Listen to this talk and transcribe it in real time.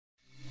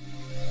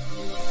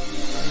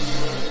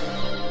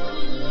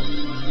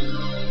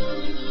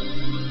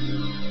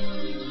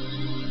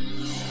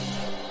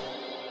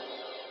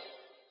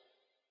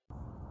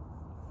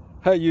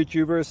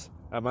YouTubers.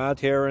 I'm out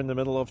here in the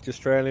middle of the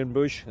Australian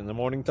bush in the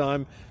morning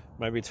time.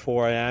 Maybe it's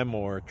 4 a.m.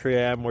 or 3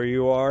 a.m. where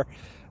you are.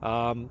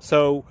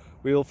 So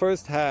we will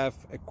first have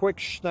a quick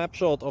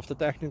snapshot of the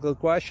technical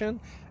question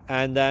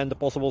and then the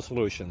possible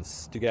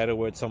solutions, together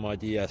with some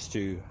ideas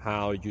to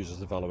how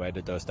users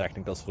evaluated those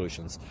technical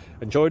solutions.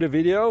 Enjoy the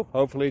video.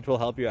 Hopefully it will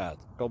help you out.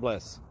 God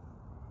bless.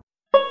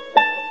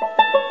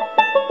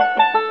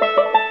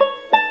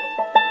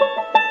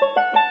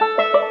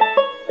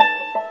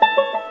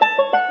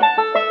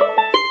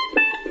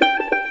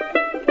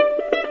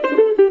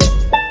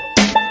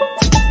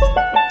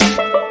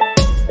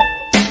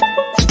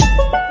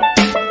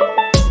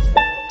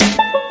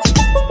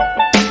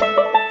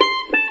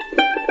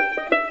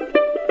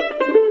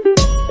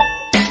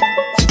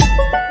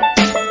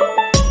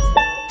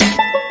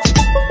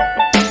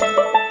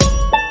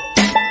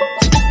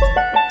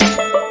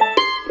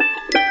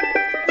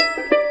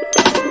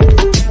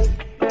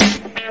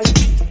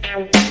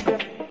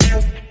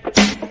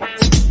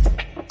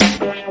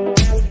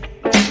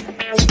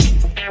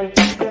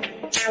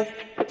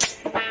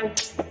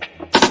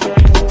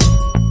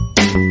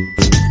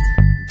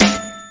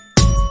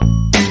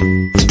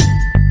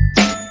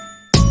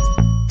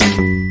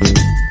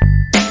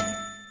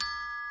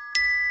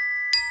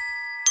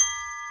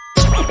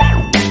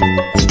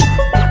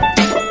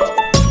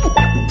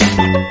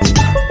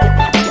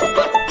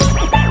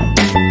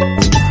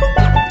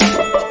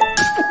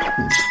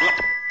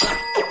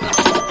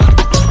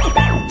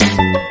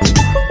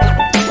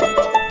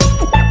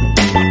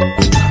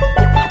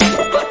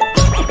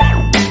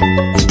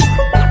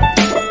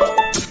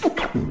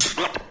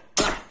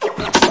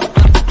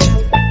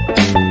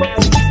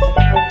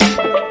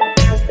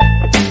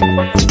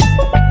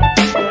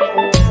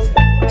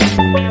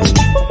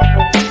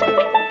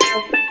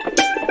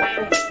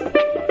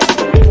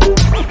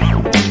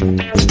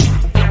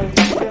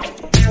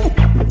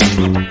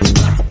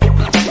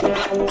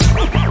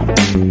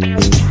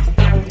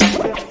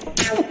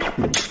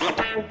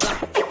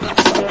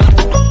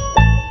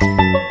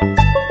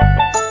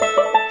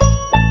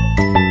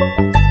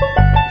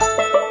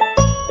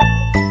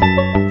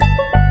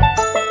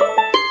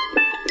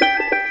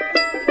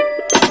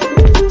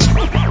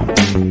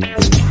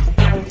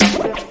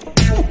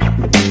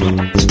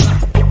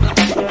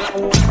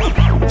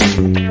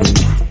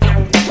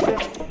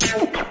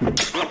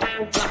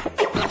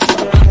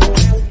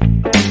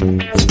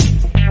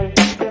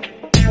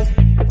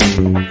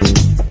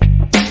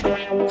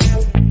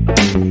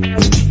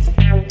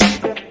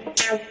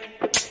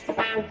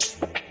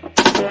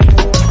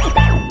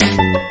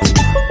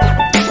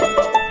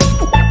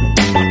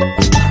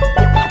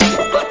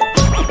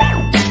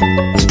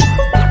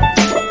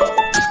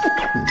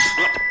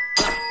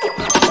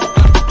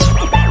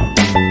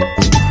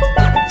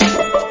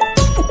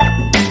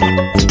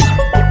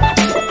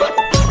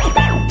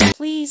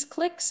 Please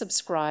click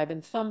subscribe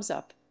and thumbs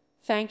up.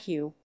 Thank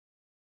you.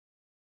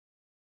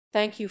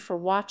 Thank you for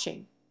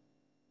watching.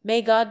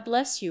 May God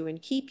bless you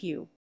and keep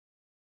you.